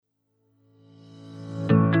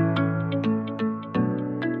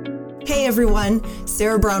Hi, everyone.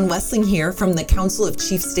 Sarah Brown Wessling here from the Council of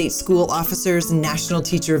Chief State School Officers National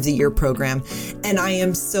Teacher of the Year program. And I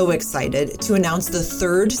am so excited to announce the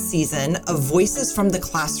third season of Voices from the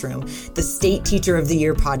Classroom, the State Teacher of the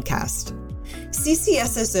Year podcast.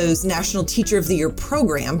 CCSSO's National Teacher of the Year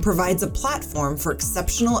program provides a platform for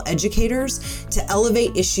exceptional educators to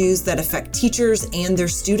elevate issues that affect teachers and their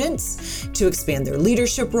students, to expand their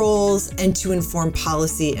leadership roles, and to inform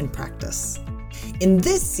policy and practice. In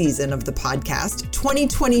this season of the podcast,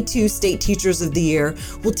 2022 State Teachers of the Year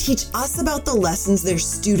will teach us about the lessons their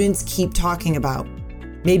students keep talking about.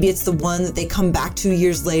 Maybe it's the one that they come back 2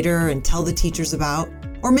 years later and tell the teachers about.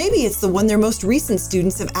 Or maybe it's the one their most recent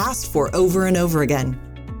students have asked for over and over again.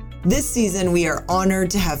 This season, we are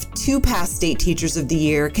honored to have two past State Teachers of the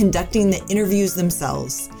Year conducting the interviews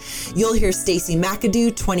themselves. You'll hear Stacy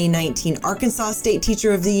McAdoo, 2019 Arkansas State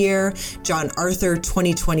Teacher of the Year, John Arthur,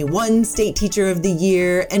 2021 State Teacher of the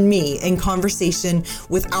Year, and me in conversation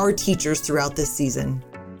with our teachers throughout this season.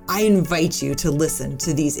 I invite you to listen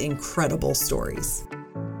to these incredible stories.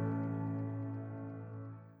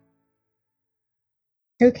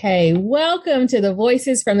 Okay, welcome to the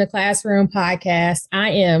Voices from the Classroom podcast.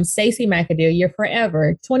 I am Stacy McAdoo, your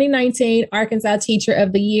forever 2019 Arkansas Teacher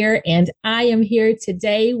of the Year, and I am here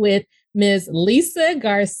today with Ms. Lisa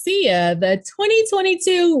Garcia, the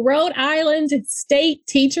 2022 Rhode Island State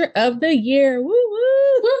Teacher of the Year. Woo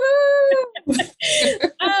woo! Woo-hoo!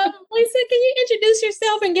 Lisa, can you introduce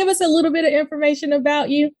yourself and give us a little bit of information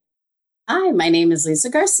about you? Hi, my name is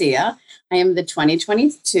Lisa Garcia. I am the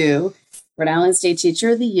 2022 Rhode Island State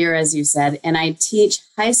Teacher of the Year, as you said, and I teach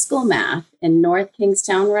high school math in North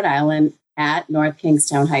Kingstown, Rhode Island at North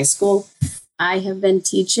Kingstown High School. I have been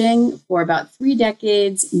teaching for about 3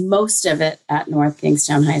 decades, most of it at North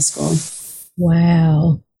Kingstown High School.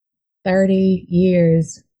 Wow, 30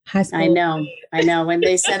 years. High school. I know. When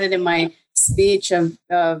they said it in my speech of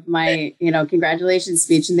my, congratulations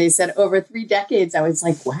speech, and they said over 3 decades, I was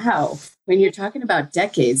like, wow. When you're talking about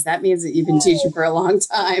decades, that means that you've been teaching for a long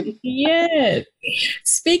time. Yes.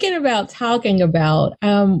 Speaking about talking about,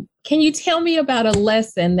 can you tell me about a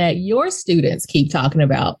lesson that your students keep talking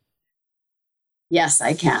about? Yes,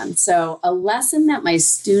 I can. So a lesson that my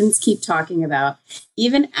students keep talking about,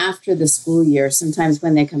 even after the school year, sometimes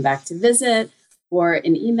when they come back to visit or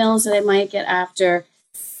in emails that I might get after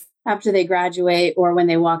they graduate or when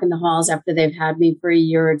they walk in the halls after they've had me for a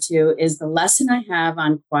year or two, is the lesson I have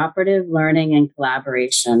on cooperative learning and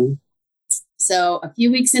collaboration. So a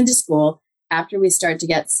few weeks into school, after we start to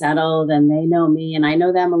get settled and they know me and I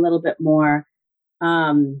know them a little bit more,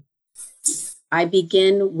 I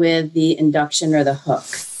begin with the induction or the hook.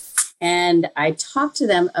 And I talk to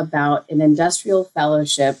them about an industrial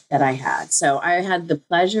fellowship that I had. So I had the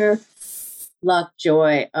pleasure, luck,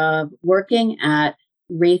 joy of working at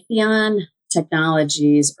Raytheon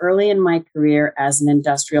Technologies early in my career as an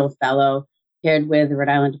industrial fellow paired with the Rhode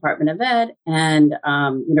Island Department of Ed and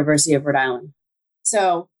University of Rhode Island.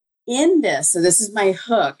 So this is my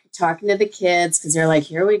hook, talking to the kids because they're like,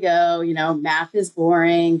 here we go, math is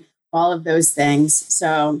boring, all of those things.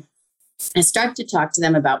 So I start to talk to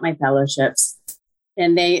them about my fellowships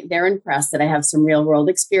and they're impressed that I have some real world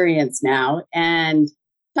experience now and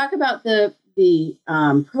talk about the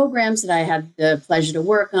programs that I had the pleasure to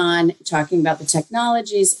work on, talking about the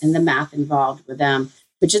technologies and the math involved with them,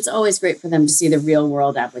 which it's always great for them to see the real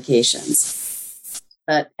world applications.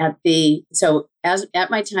 But at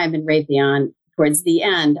my time in Raytheon, towards the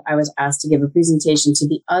end, I was asked to give a presentation to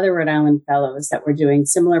the other Rhode Island fellows that were doing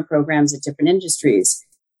similar programs at different industries.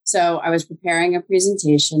 So I was preparing a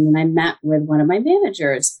presentation and I met with one of my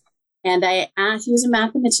managers. And I asked, he was a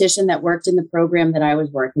mathematician that worked in the program that I was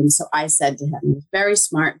working. So I said to him, he was very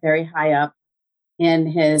smart, very high up in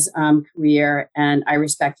his career, and I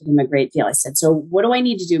respected him a great deal. I said, so what do I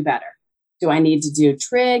need to do better? Do I need to do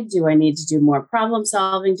trig? Do I need to do more problem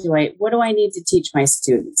solving? What do I need to teach my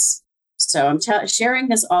students? So I'm sharing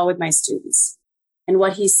this all with my students. And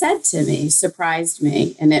what he said to me surprised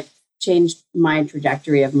me, and it changed my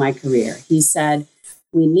trajectory of my career. He said,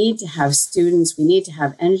 we need to have students, we need to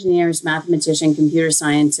have engineers, mathematicians, computer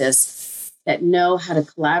scientists that know how to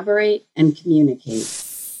collaborate and communicate.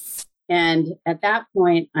 And at that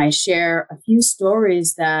point, I share a few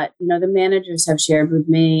stories that, the managers have shared with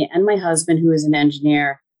me and my husband, who is an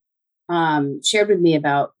engineer, shared with me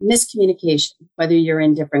about miscommunication, whether you're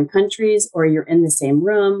in different countries or you're in the same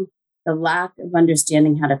room, the lack of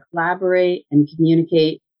understanding how to collaborate and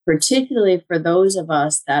communicate, particularly for those of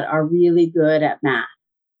us that are really good at math.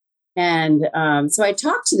 And so I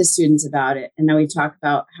talked to the students about it. And then we talk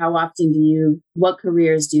about what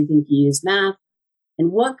careers do you think you use math?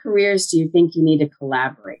 And what careers do you think you need to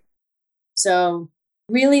collaborate? So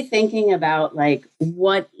really thinking about like,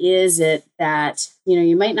 what is it that,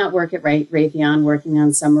 you might not work at Raytheon working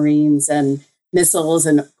on submarines and missiles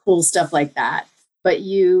and cool stuff like that, but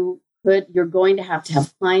you're going to have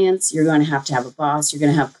clients, you're going to have a boss, you're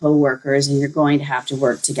going to have coworkers, and you're going to have to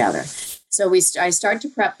work together. So I start to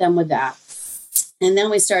prep them with that. And then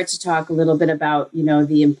we start to talk a little bit about,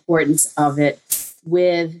 the importance of it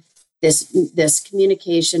with this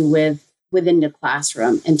communication within the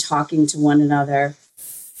classroom and talking to one another.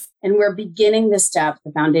 And we're beginning the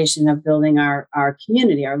foundation of building our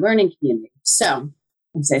community, our learning community. So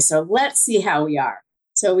let's see how we are.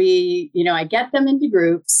 So I get them into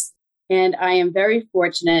groups, and I am very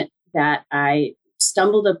fortunate that I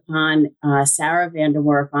stumbled upon Sarah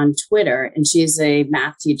Vanderwerf on Twitter, and she's a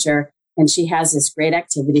math teacher, and she has this great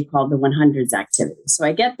activity called the 100s activity. So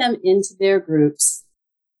I get them into their groups.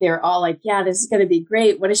 They're all like, yeah, this is going to be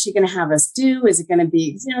great. What is she going to have us do? Is it going to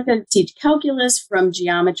be, going to teach calculus from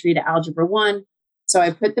geometry to algebra 1? So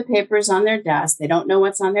I put the papers on their desk. They don't know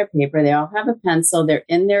what's on their paper. They all have a pencil. They're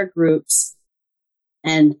in their groups,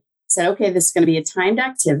 and said, okay, this is going to be a timed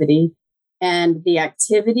activity. And the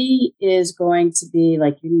activity is going to be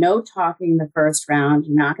like, talking the first round.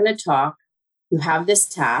 You're not going to talk. You have this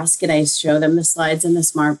task, and I show them the slides in the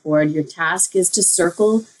smartboard. Your task is to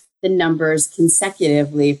circle the numbers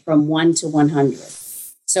consecutively from 1 to 100.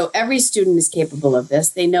 So every student is capable of this.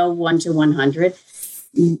 They know 1 to 100.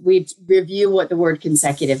 We review what the word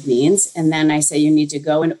consecutive means. And then I say, you need to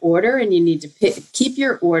go in order, and you need to keep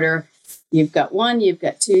your order. You've got 1, you've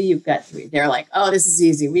got 2, you've got 3. They're like, oh, this is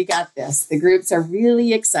easy. We got this. The groups are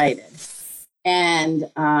really excited. And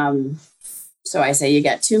so I say, you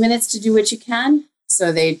got 2 minutes to do what you can.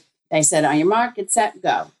 So I said, on your mark, get set,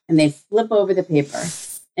 go. And they flip over the paper.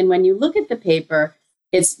 And when you look at the paper,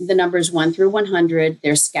 it's the numbers 1 through 100.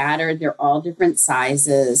 They're scattered. They're all different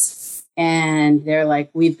sizes. And they're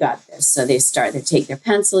like, we've got this. So they take their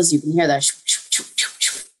pencils. You can hear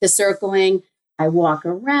the circling. I walk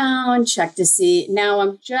around, check to see. Now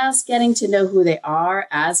I'm just getting to know who they are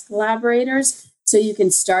as collaborators. So you can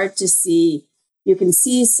start to see,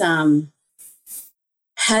 some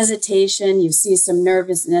hesitation. You see some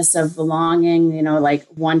nervousness of belonging, like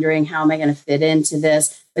wondering, how am I going to fit into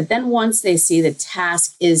this? But then once they see the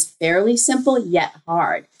task is fairly simple yet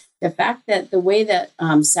hard, the fact that the way that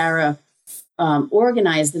Sarah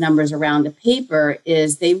organized the numbers around the paper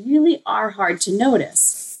is they really are hard to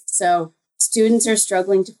notice. So students are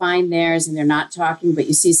struggling to find theirs, and they're not talking, but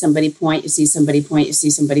you see somebody point, you see somebody point, you see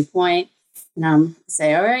somebody point. And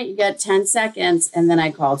say, all right, you got 10 seconds, and then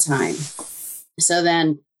I call time. So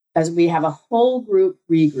then as we have a whole group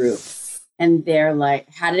regroup, and they're like,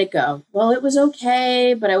 how did it go? Well, it was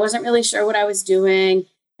okay, but I wasn't really sure what I was doing.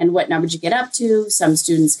 And what number did you get up to? Some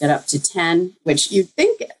students got up to 10, which you'd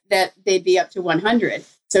think that they'd be up to 100.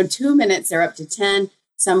 So 2 minutes, they're up to 10.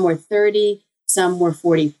 Some were 30, some were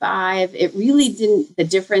 45. It really didn't, the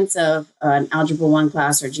difference of an Algebra 1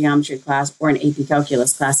 class or geometry class or an AP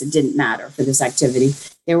Calculus class, it didn't matter for this activity.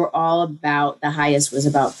 They were all the highest was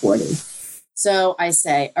about 40. So I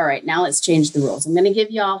say, all right, now let's change the rules. I'm going to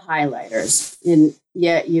give you all highlighters. And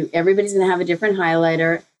everybody's going to have a different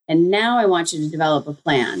highlighter. And now I want you to develop a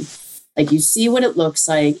plan. Like, you see what it looks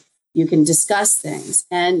like. You can discuss things.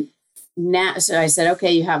 And now, so I said,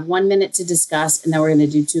 okay, you have 1 minute to discuss, and then we're going to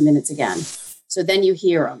do 2 minutes again. So then you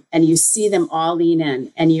hear them and you see them all lean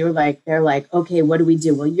in, and they're like, okay, what do we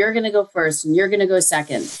do? Well, you're going to go first and you're going to go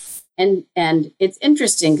second. And it's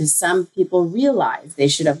interesting because some people realize they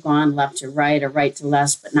should have gone left to right or right to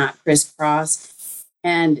left, but not crisscross.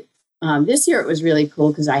 And this year it was really cool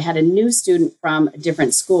because I had a new student from a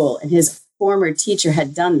different school, and his former teacher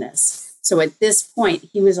had done this. So at this point,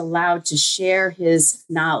 he was allowed to share his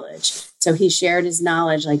knowledge. So he shared his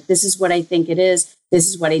knowledge, like, this is what I think it is. This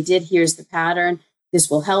is what I did. Here's the pattern. This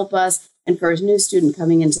will help us. And for his new student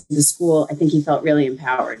coming into the school, I think he felt really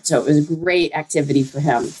empowered. So it was a great activity for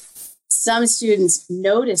him. Some students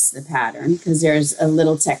notice the pattern because there's a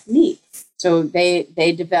little technique. So they're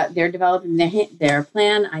developing their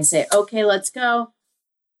plan. I say, okay, let's go.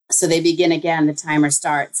 So they begin again. The timer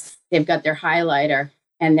starts. They've got their highlighter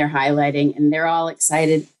and they're highlighting, and they're all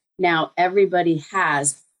excited. Now everybody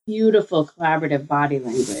has beautiful collaborative body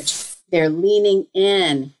language. They're leaning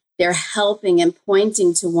in. They're helping and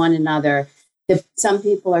pointing to one another. Some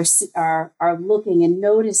people are looking and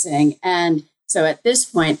noticing. And so at this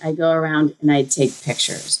point, I go around and I take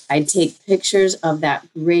pictures. I take pictures of that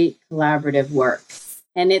great collaborative work.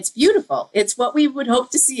 And it's beautiful. It's what we would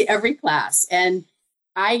hope to see every class. And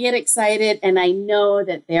I get excited and I know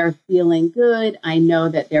that they're feeling good. I know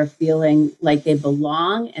that they're feeling like they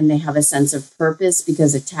belong and they have a sense of purpose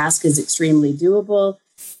because a task is extremely doable.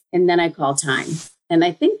 And then I call time. And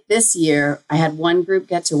I think this year I had one group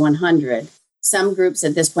get to 100. Some groups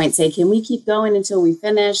at this point say, can we keep going until we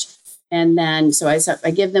finish? And then, so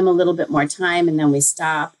I give them a little bit more time and then we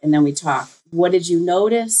stop and then we talk. What did you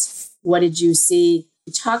notice? What did you see?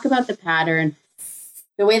 We talk about the pattern.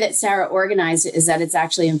 The way that Sarah organized it is that it's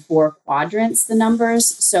actually in 4 quadrants, the numbers.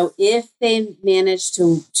 So if they manage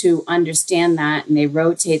to understand that and they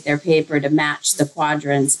rotate their paper to match the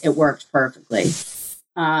quadrants, it works perfectly.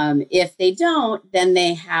 If they don't, then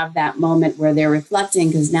they have that moment where they're reflecting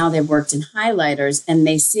because now they've worked in highlighters and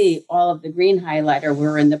they see all of the green highlighter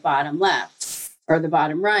were in the bottom left or the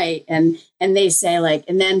bottom right. And they say like,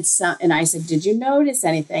 and then some, and I said, did you notice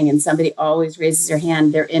anything? And somebody always raises their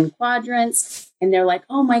hand. They're in quadrants and they're like,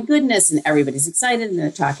 oh my goodness. And everybody's excited and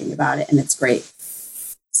they're talking about it and it's great.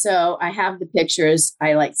 So I have the pictures.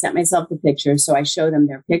 I like set myself the pictures. So I show them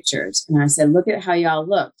their pictures and I said, look at how y'all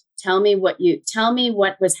looked. Tell me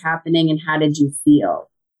what was happening and how did you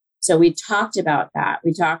feel? So we talked about that.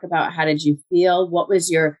 We talk about how did you feel? What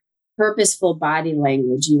was your purposeful body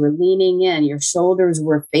language? You were leaning in, your shoulders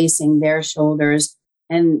were facing their shoulders.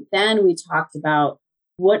 And then we talked about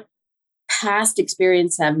what past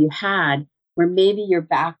experience have you had where maybe your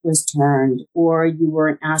back was turned or you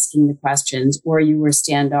weren't asking the questions or you were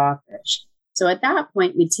standoffish. So at that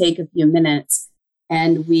point, we take a few minutes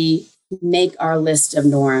and we make our list of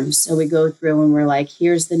norms. So we go through and we're like,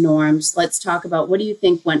 here's the norms. Let's talk about what do you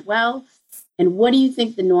think went well? And what do you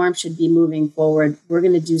think the norm should be moving forward? We're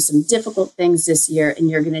going to do some difficult things this year and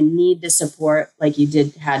you're going to need the support like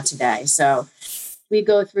you had today. So we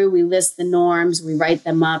go through, we list the norms, we write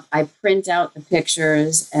them up. I print out the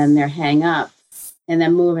pictures and they're hang up. And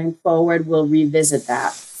then moving forward, we'll revisit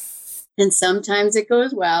that. And sometimes it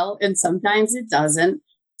goes well and sometimes it doesn't.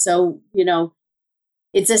 So,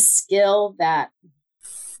 it's a skill that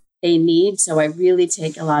they need. So I really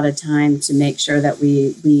take a lot of time to make sure that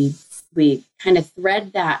we kind of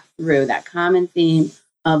thread that through that common theme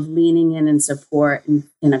of leaning in and support and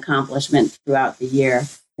accomplishment throughout the year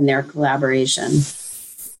and their collaboration.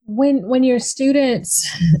 When your students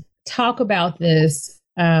talk about this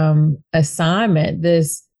assignment,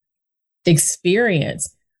 this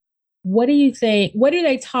experience, what do you think? What do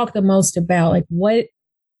they talk the most about? Like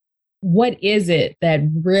what is it that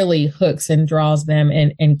really hooks and draws them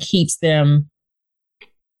and keeps them,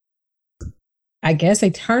 I guess,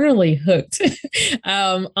 eternally hooked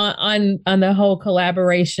on the whole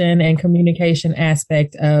collaboration and communication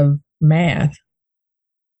aspect of math?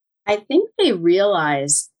 I think they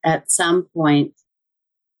realize at some point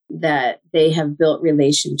that they have built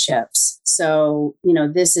relationships. So,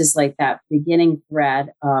 this is like that beginning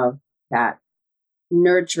thread of that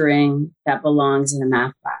nurturing that belongs in a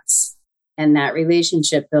math class and that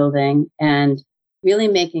relationship building and really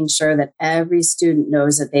making sure that every student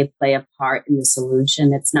knows that they play a part in the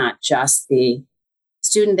solution. It's not just the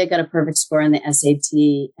student that got a perfect score on the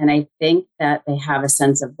SAT. And I think that they have a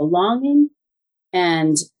sense of belonging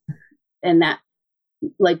and that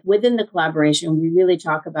like within the collaboration, we really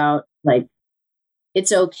talk about like,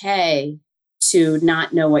 it's okay to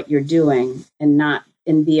not know what you're doing and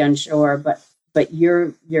be unsure, but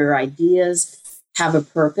your ideas have a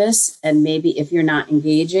purpose. And maybe if you're not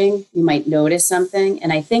engaging, you might notice something.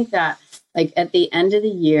 And I think that like at the end of the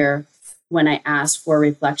year, when I asked for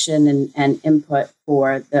reflection and input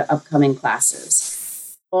for the upcoming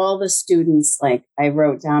classes, all the students, like I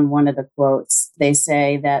wrote down one of the quotes, they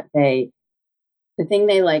say that the thing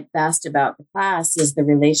they like best about the class is the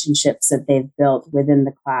relationships that they've built within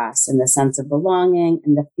the class and the sense of belonging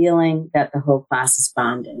and the feeling that the whole class is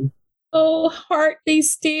bonding. Oh, heart be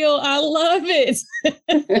still. I love it.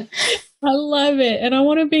 I love it. And I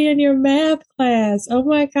want to be in your math class. Oh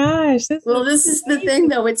my gosh. This is the thing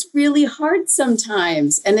though. It's really hard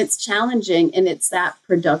sometimes and it's challenging and it's that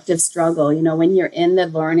productive struggle. When you're in the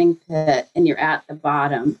learning pit and you're at the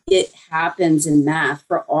bottom, it happens in math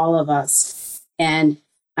for all of us. And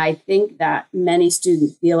I think that many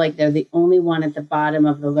students feel like they're the only one at the bottom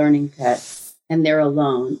of the learning pit. And they're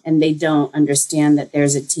alone and they don't understand that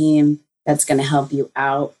there's a team that's going to help you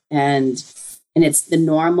out and it's the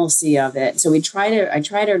normalcy of it. So I try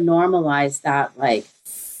to normalize that, like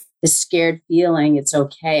the scared feeling. It's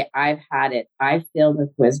okay. I've had it. I've failed a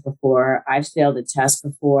quiz before. I've failed a test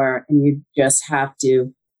before. And you just have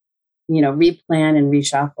to, replan and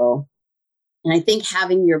reshuffle. And I think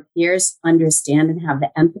having your peers understand and have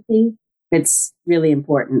the empathy, it's really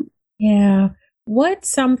important. Yeah. What's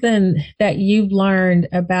something that you've learned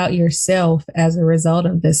about yourself as a result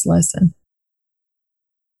of this lesson?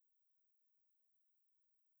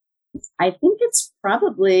 I think it's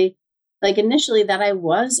probably like initially that I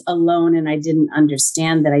was alone and I didn't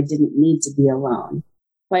understand that I didn't need to be alone.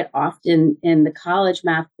 Quite often in the college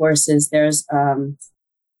math courses, there's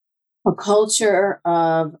a culture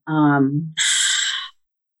of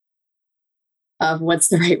what's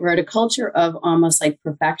the right word? A culture of almost like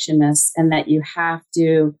perfectionists, and that you have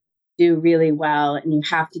to do really well and you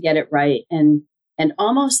have to get it right, and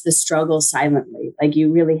almost the struggle silently. Like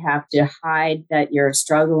you really have to hide that you're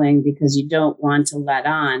struggling because you don't want to let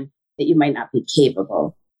on that you might not be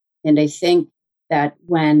capable. And I think that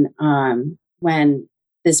when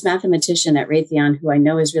this mathematician at Raytheon, who I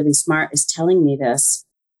know is really smart, is telling me this,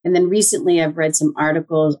 and then recently I've read some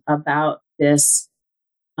articles about this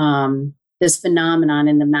phenomenon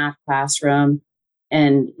in the math classroom,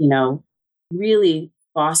 and really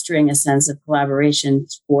fostering a sense of collaboration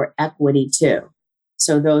for equity too.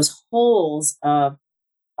 So those holes of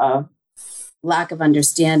lack of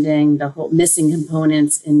understanding, the whole missing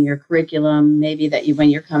components in your curriculum, maybe that when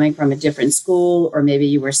you're coming from a different school or maybe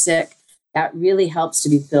you were sick, that really helps to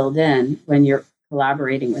be filled in when you're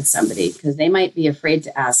collaborating with somebody, because they might be afraid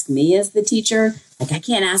to ask me as the teacher. Like I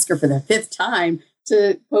can't ask her for the 5th time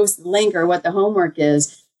to post the link or what the homework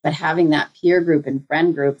is, but having that peer group and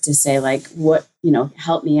friend group to say like, what,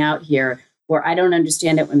 help me out here, or I don't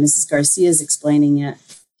understand it when Mrs. Garcia is explaining it.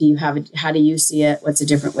 How do you see it? What's a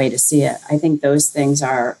different way to see it? I think those things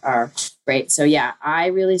are great. So yeah, I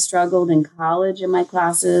really struggled in college in my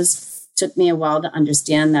classes. Took me a while to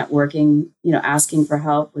understand that working, asking for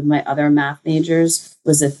help with my other math majors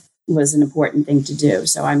was an important thing to do.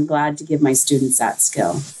 So I'm glad to give my students that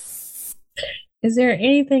skill. Is there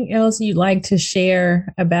anything else you'd like to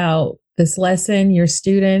share about this lesson, your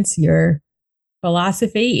students, your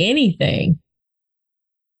philosophy, anything?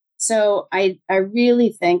 So I really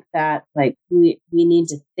think that like we need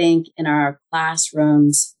to think in our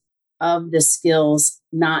classrooms of the skills,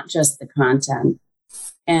 not just the content,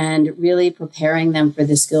 and really preparing them for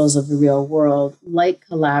the skills of the real world, like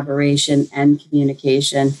collaboration and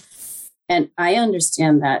communication. And I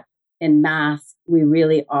understand that in math, we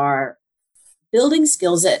really are building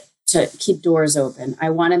skills to keep doors open.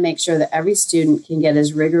 I want to make sure that every student can get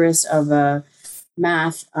as rigorous of a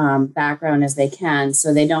math background as they can,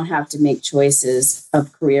 so they don't have to make choices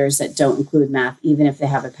of careers that don't include math, even if they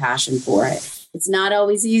have a passion for it. It's not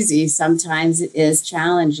always easy. Sometimes it is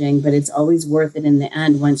challenging, but it's always worth it in the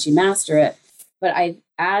end once you master it. But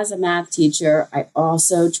as a math teacher, I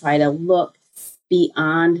also try to look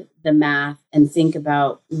beyond the math and think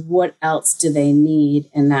about what else do they need,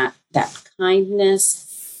 and that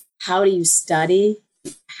kindness. How do you study?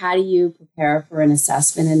 How do you prepare for an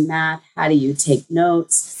assessment in math? How do you take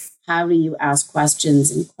notes? How do you ask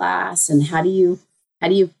questions in class? And how do you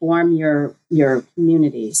form your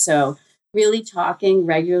community? So really talking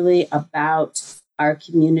regularly about our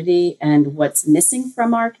community and what's missing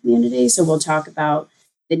from our community. So we'll talk about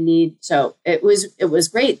the need. So it was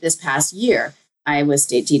great this past year. I was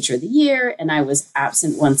state teacher of the year and I was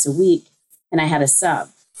absent once a week and I had a sub.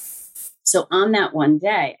 So on that one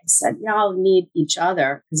day, I said, y'all need each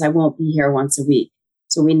other because I won't be here once a week.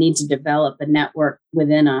 So we need to develop a network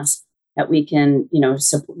within us that we can,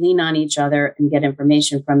 lean on each other and get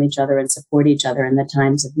information from each other and support each other in the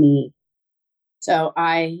times of need. So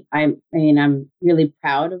I'm really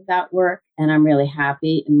proud of that work and I'm really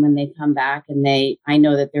happy. And when they come back and I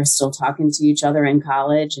know that they're still talking to each other in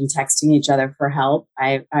college and texting each other for help.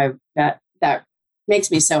 That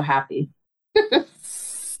makes me so happy.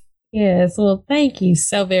 Yes. Well, thank you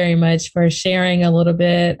so very much for sharing a little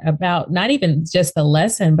bit about not even just the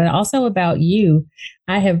lesson, but also about you.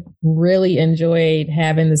 I have really enjoyed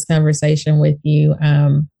having this conversation with you.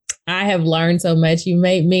 I have learned so much. You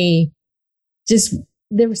made me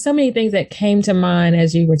there were so many things that came to mind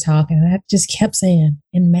as you were talking. And I just kept saying,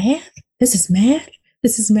 in math? This is math?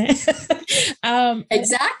 This is math.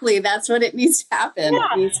 Exactly. That's what it needs to happen. Yeah.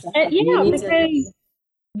 It needs to happen.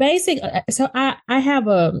 So I have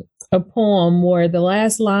a poem where the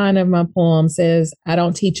last line of my poem says, I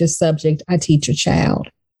don't teach a subject, I teach a child.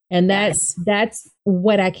 And that's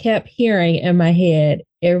what I kept hearing in my head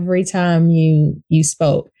every time you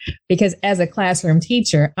spoke, because as a classroom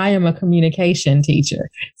teacher, I am a communication teacher.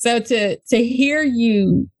 So to hear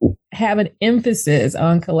you have an emphasis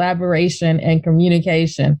on collaboration and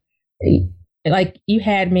communication, like you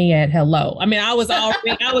had me at hello. I mean, I was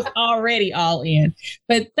already all in.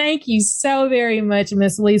 But thank you so very much,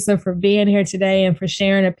 Miss Lisa, for being here today and for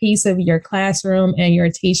sharing a piece of your classroom and your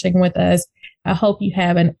teaching with us. I hope you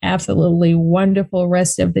have an absolutely wonderful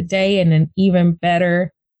rest of the day and an even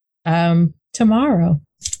better tomorrow.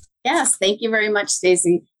 Yes, thank you very much,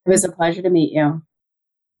 Stacey. It was a pleasure to meet you.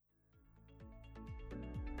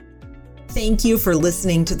 Thank you for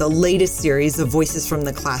listening to the latest series of Voices from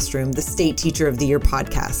the Classroom, the State Teacher of the Year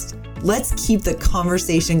podcast. Let's keep the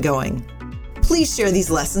conversation going. Please share these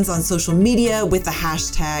lessons on social media with the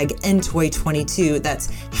hashtag NTOY22. That's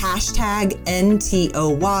hashtag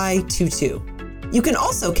NTOY22. You can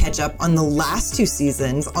also catch up on the last 2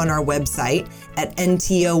 seasons on our website at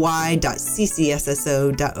ntoy.ccsso.org.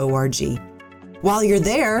 While you're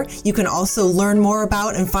there, you can also learn more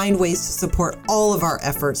about and find ways to support all of our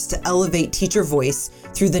efforts to elevate teacher voice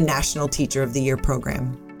through the National Teacher of the Year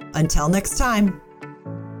program. Until next time.